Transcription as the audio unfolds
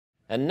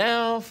And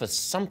now for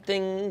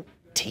something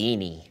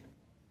teeny.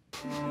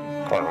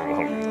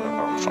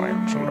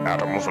 Science and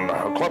atoms and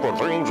clever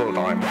things that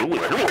I'm doing.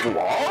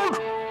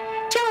 What?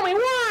 Tell me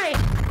why!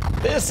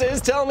 This is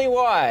Tell Me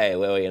Why,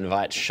 where we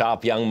invite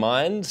sharp young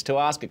minds to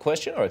ask a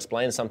question or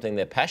explain something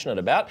they're passionate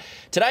about.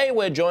 Today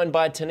we're joined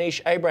by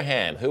Tanishq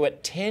Abraham, who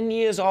at 10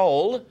 years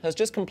old has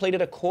just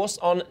completed a course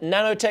on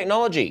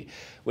nanotechnology,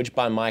 which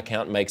by my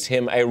count makes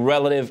him a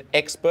relative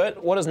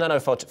expert. What does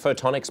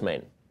nanophotonics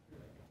mean?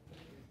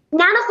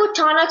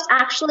 Nanophotonics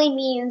actually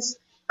means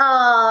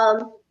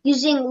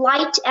using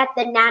light at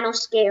the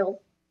nanoscale.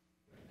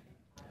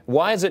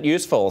 Why is it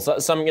useful?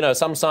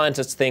 Some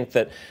scientists think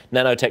that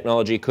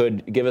nanotechnology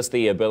could give us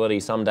the ability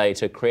someday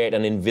to create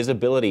an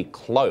invisibility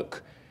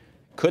cloak.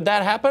 Could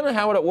that happen?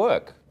 How would it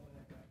work?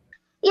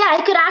 Yeah,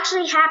 it could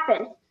actually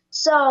happen.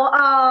 So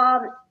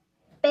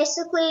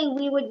basically,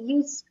 we would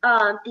use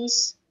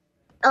these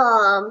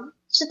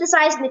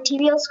synthesized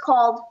materials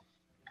called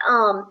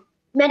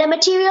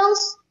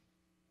metamaterials.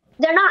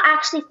 They're not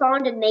actually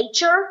found in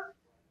nature.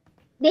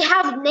 They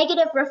have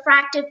negative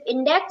refractive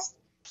index,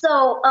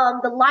 so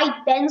the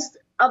light bends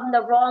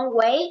the wrong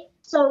way.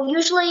 So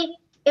usually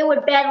it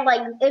would bend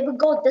it would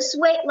go this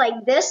way,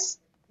 like this.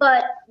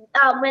 But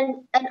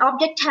when an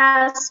object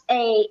has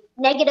a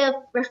negative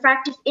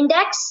refractive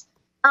index,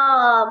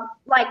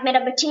 like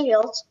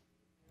metamaterials,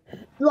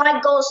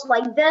 light goes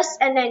like this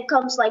and then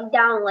comes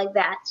down like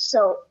that.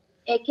 So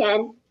it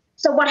can.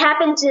 So what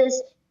happens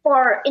is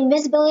for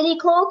invisibility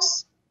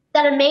cloaks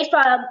that are made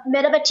from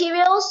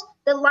metamaterials,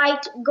 the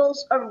light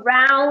goes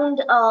around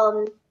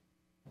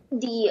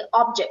the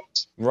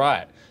object.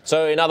 Right.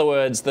 So in other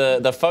words,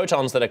 the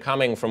photons that are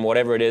coming from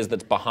whatever it is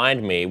that's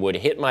behind me would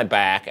hit my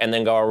back and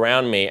then go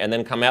around me and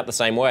then come out the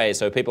same way.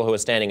 So people who are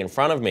standing in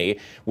front of me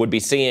would be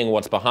seeing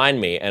what's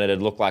behind me and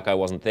it'd look like I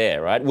wasn't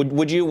there, right?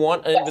 Would you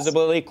want an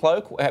invisibility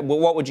cloak?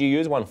 What would you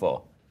use one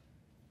for?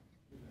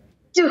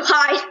 To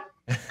hide.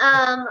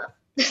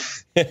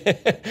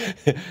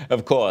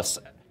 Of course.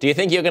 Do you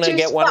think you're going to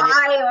get one?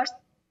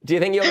 Do you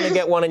think you're going to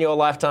get one in your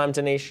lifetime,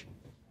 Tanishq?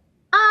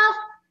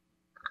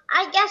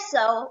 I guess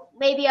so.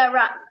 Maybe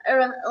around,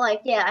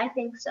 yeah, I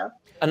think so.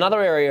 Another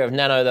area of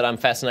nano that I'm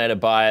fascinated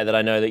by that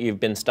I know that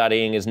you've been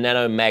studying is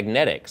Nano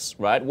Magnetics,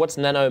 right? What's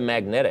Nano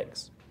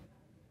Magnetics?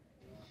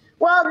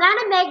 Well,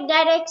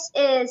 nanomagnetics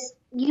is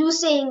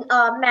using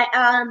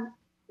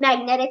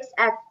magnetics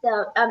at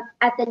the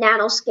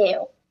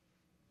nanoscale.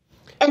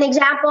 An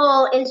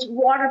example is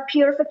water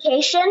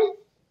purification,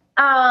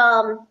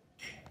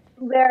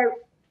 where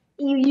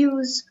you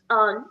use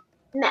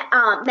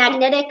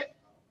magnetic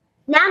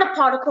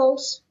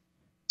nanoparticles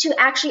to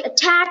actually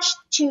attach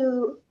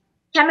to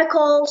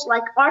chemicals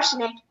like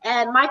arsenic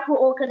and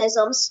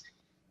microorganisms,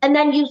 and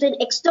then use an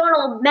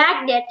external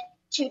magnet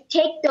to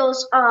take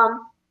those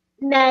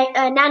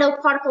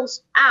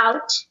nanoparticles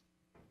out.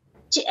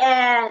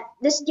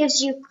 This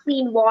gives you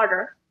clean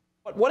water.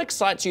 What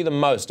excites you the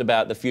most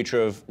about the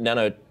future of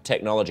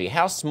nanotechnology?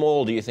 How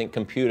small do you think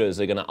computers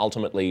are going to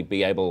ultimately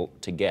be able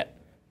to get?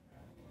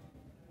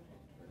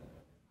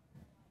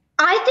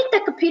 I think the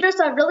computers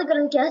are really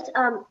going to get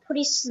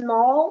pretty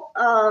small.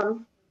 I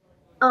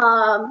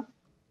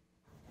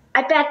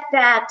bet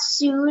that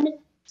soon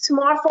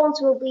smartphones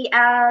will be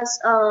as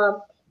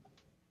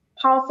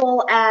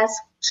powerful as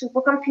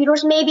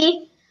supercomputers,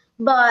 maybe.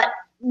 But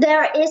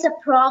there is a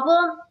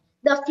problem.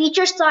 The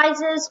feature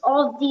sizes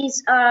of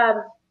these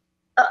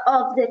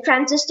of the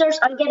transistors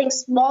are getting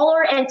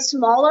smaller and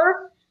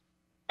smaller,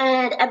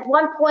 and at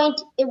one point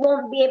it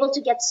won't be able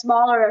to get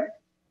smaller.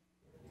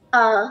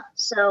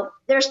 So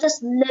there's this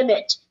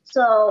limit.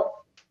 So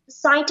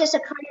scientists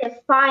are trying to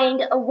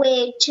find a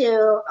way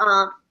to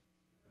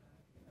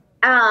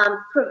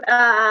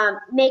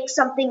make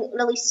something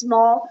really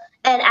small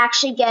and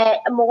actually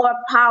get more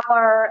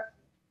power.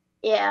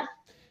 Yeah.